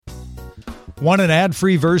Want an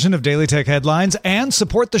ad-free version of Daily Tech Headlines and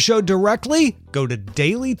support the show directly? Go to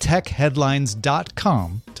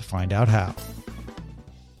dailytechheadlines.com to find out how.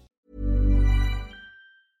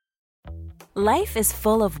 Life is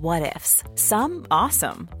full of what-ifs. Some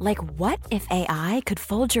awesome, like what if AI could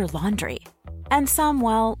fold your laundry? And some,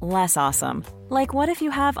 well, less awesome, like what if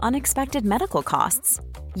you have unexpected medical costs?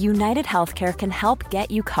 United Healthcare can help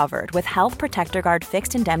get you covered with Health Protector Guard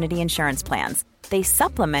fixed indemnity insurance plans. They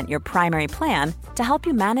supplement your primary plan to help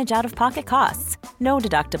you manage out-of-pocket costs. No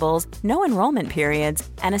deductibles, no enrollment periods,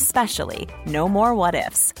 and especially no more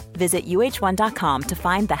what-ifs. Visit uh1.com to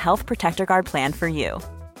find the Health Protector Guard plan for you.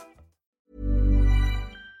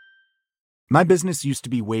 My business used to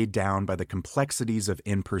be weighed down by the complexities of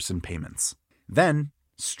in-person payments. Then,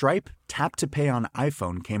 Stripe Tap to Pay on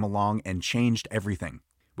iPhone came along and changed everything.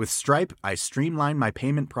 With Stripe, I streamlined my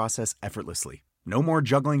payment process effortlessly. No more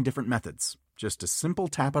juggling different methods. Just a simple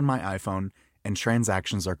tap on my iPhone and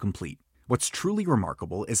transactions are complete. What's truly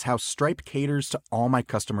remarkable is how Stripe caters to all my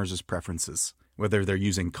customers' preferences. Whether they're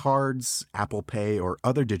using cards, Apple Pay, or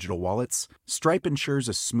other digital wallets, Stripe ensures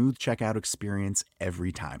a smooth checkout experience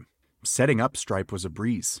every time. Setting up Stripe was a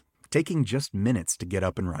breeze, taking just minutes to get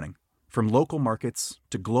up and running. From local markets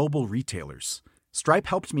to global retailers, Stripe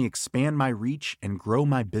helped me expand my reach and grow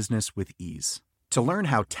my business with ease. To learn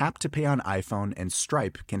how Tap to Pay on iPhone and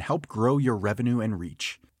Stripe can help grow your revenue and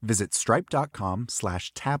reach, visit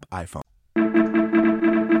stripe.com/tapiphone.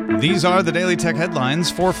 These are the Daily Tech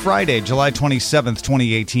Headlines for Friday, July 27th,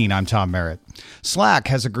 2018. I'm Tom Merritt. Slack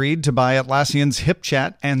has agreed to buy Atlassian's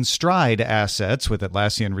HipChat and Stride assets, with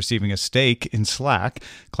Atlassian receiving a stake in Slack.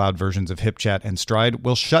 Cloud versions of HipChat and Stride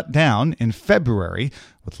will shut down in February,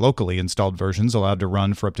 with locally installed versions allowed to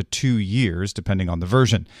run for up to 2 years, depending on the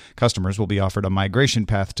version. Customers will be offered a migration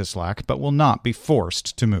path to Slack, but will not be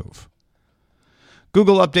forced to move.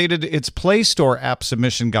 Google updated its Play Store app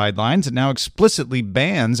submission guidelines. It now explicitly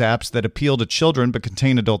bans apps that appeal to children but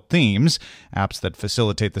contain adult themes, apps that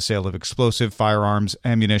facilitate the sale of explosive, firearms,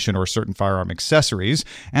 ammunition, or certain firearm accessories,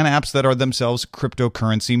 and apps that are themselves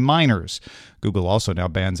cryptocurrency miners. Google also now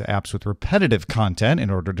bans apps with repetitive content in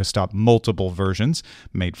order to stop multiple versions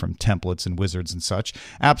made from templates and wizards and such.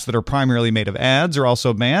 Apps that are primarily made of ads are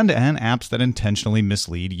also banned, and apps that intentionally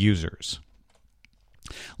mislead users.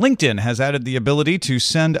 LinkedIn has added the ability to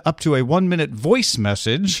send up to a 1-minute voice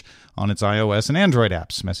message on its iOS and Android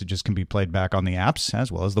apps. Messages can be played back on the apps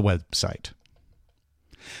as well as the website.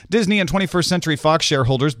 Disney and 21st Century Fox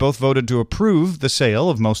shareholders both voted to approve the sale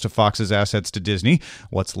of most of Fox's assets to Disney.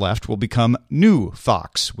 What's left will become New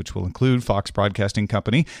Fox, which will include Fox Broadcasting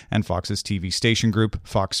Company and Fox's TV station group,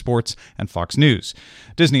 Fox Sports, and Fox News.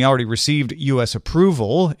 Disney already received U.S.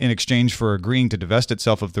 approval in exchange for agreeing to divest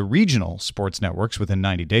itself of the regional sports networks within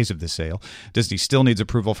 90 days of the sale. Disney still needs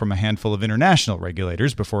approval from a handful of international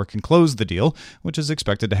regulators before it can close the deal, which is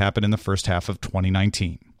expected to happen in the first half of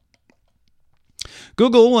 2019.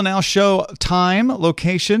 Google will now show time,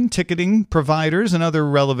 location, ticketing, providers, and other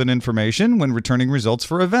relevant information when returning results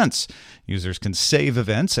for events. Users can save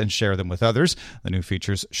events and share them with others. The new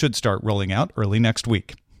features should start rolling out early next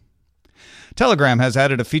week. Telegram has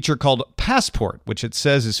added a feature called Passport, which it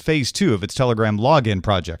says is phase 2 of its Telegram login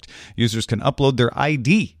project. Users can upload their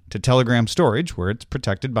ID to Telegram storage, where it's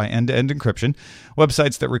protected by end-to-end encryption.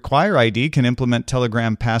 Websites that require ID can implement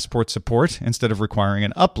Telegram Passport support instead of requiring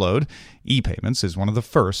an upload. ePayments is one of the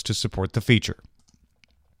first to support the feature.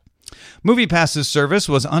 MoviePass's service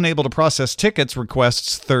was unable to process tickets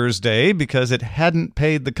requests Thursday because it hadn't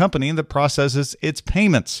paid the company that processes its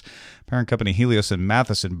payments. Parent company Helios and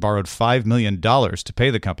Matheson borrowed $5 million to pay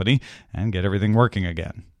the company and get everything working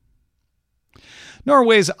again.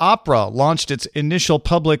 Norway's Opera launched its initial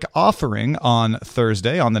public offering on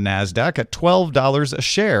Thursday on the NASDAQ at $12 a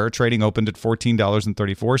share. Trading opened at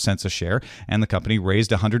 $14.34 a share, and the company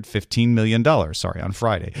raised $115 million on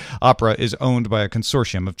Friday. Opera is owned by a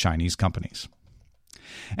consortium of Chinese companies.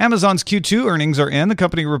 Amazon's Q2 earnings are in. The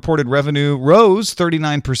company reported revenue rose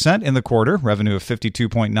 39% in the quarter. Revenue of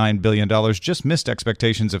 $52.9 billion just missed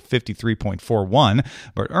expectations of $53.41,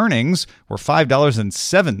 but earnings were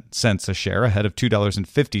 $5.07 a share, ahead of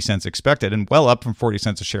 $2.50 expected, and well up from 40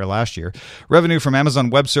 cents a share last year. Revenue from Amazon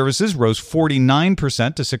Web Services rose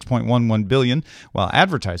 49% to $6.11 billion, while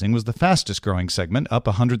advertising was the fastest growing segment, up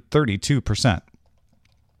 132%.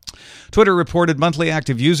 Twitter reported monthly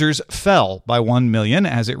active users fell by 1 million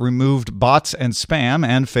as it removed bots and spam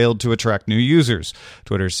and failed to attract new users.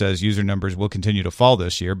 Twitter says user numbers will continue to fall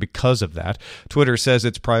this year because of that. Twitter says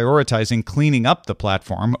it's prioritizing cleaning up the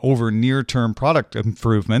platform over near-term product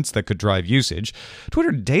improvements that could drive usage.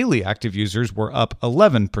 Twitter daily active users were up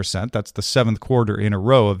 11%. That's the 7th quarter in a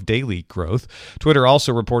row of daily growth. Twitter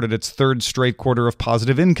also reported its 3rd straight quarter of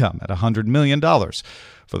positive income at $100 million.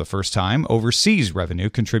 For the first time, overseas revenue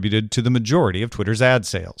contributed to the majority of Twitter's ad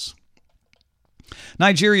sales.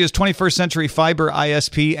 Nigeria's 21st Century Fiber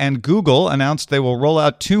ISP and Google announced they will roll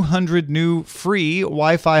out 200 new free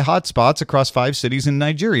Wi-Fi hotspots across 5 cities in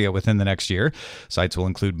Nigeria within the next year. Sites will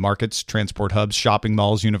include markets, transport hubs, shopping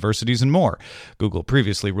malls, universities, and more. Google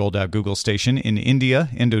previously rolled out Google Station in India,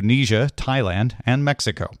 Indonesia, Thailand, and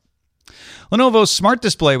Mexico. Lenovo's Smart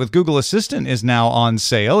Display with Google Assistant is now on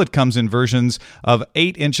sale. It comes in versions of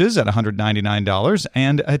 8 inches at $199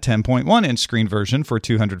 and a 10.1-inch screen version for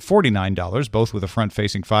 $249, both with a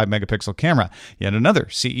front-facing 5-megapixel camera. Yet another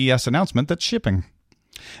CES announcement that's shipping.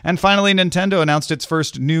 And finally, Nintendo announced its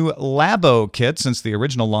first new Labo kit since the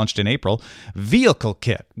original launched in April. Vehicle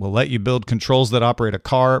Kit will let you build controls that operate a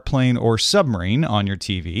car, plane, or submarine on your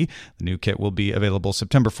TV. The new kit will be available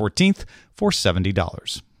September 14th for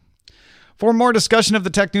 $70. For more discussion of the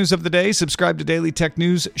tech news of the day, subscribe to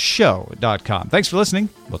dailytechnewsshow.com. Thanks for listening.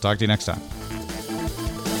 We'll talk to you next time.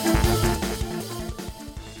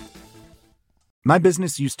 My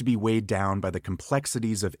business used to be weighed down by the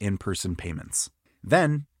complexities of in-person payments.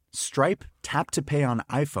 Then, Stripe Tap to Pay on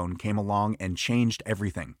iPhone came along and changed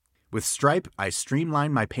everything. With Stripe, I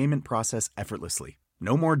streamlined my payment process effortlessly.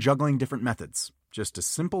 No more juggling different methods. Just a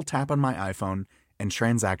simple tap on my iPhone, and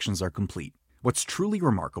transactions are complete. What's truly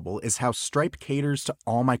remarkable is how Stripe caters to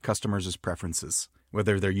all my customers' preferences.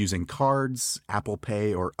 Whether they're using cards, Apple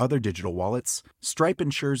Pay, or other digital wallets, Stripe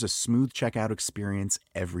ensures a smooth checkout experience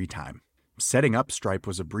every time. Setting up Stripe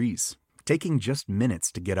was a breeze, taking just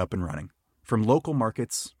minutes to get up and running. From local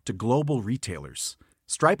markets to global retailers,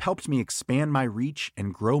 Stripe helped me expand my reach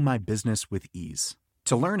and grow my business with ease.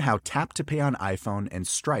 To learn how Tap to Pay on iPhone and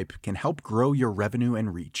Stripe can help grow your revenue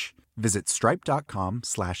and reach, visit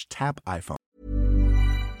stripe.com/tapiphone.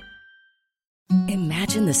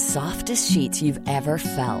 Imagine the softest sheets you've ever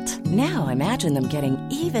felt. Now imagine them getting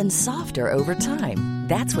even softer over time.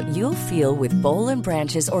 That's what you'll feel with Boll &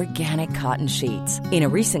 Branch's organic cotton sheets. In a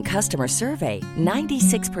recent customer survey,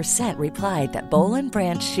 96% replied that Boll &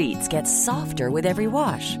 Branch sheets get softer with every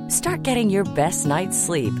wash. Start getting your best night's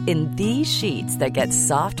sleep in these sheets that get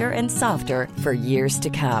softer and softer for years to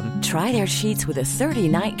come. Try their sheets with a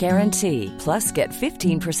 30-night guarantee. Plus, get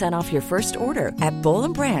 15% off your first order at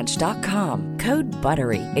bollandbranch.com. Code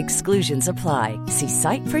BUTTERY. Exclusions apply. See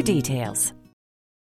site for details.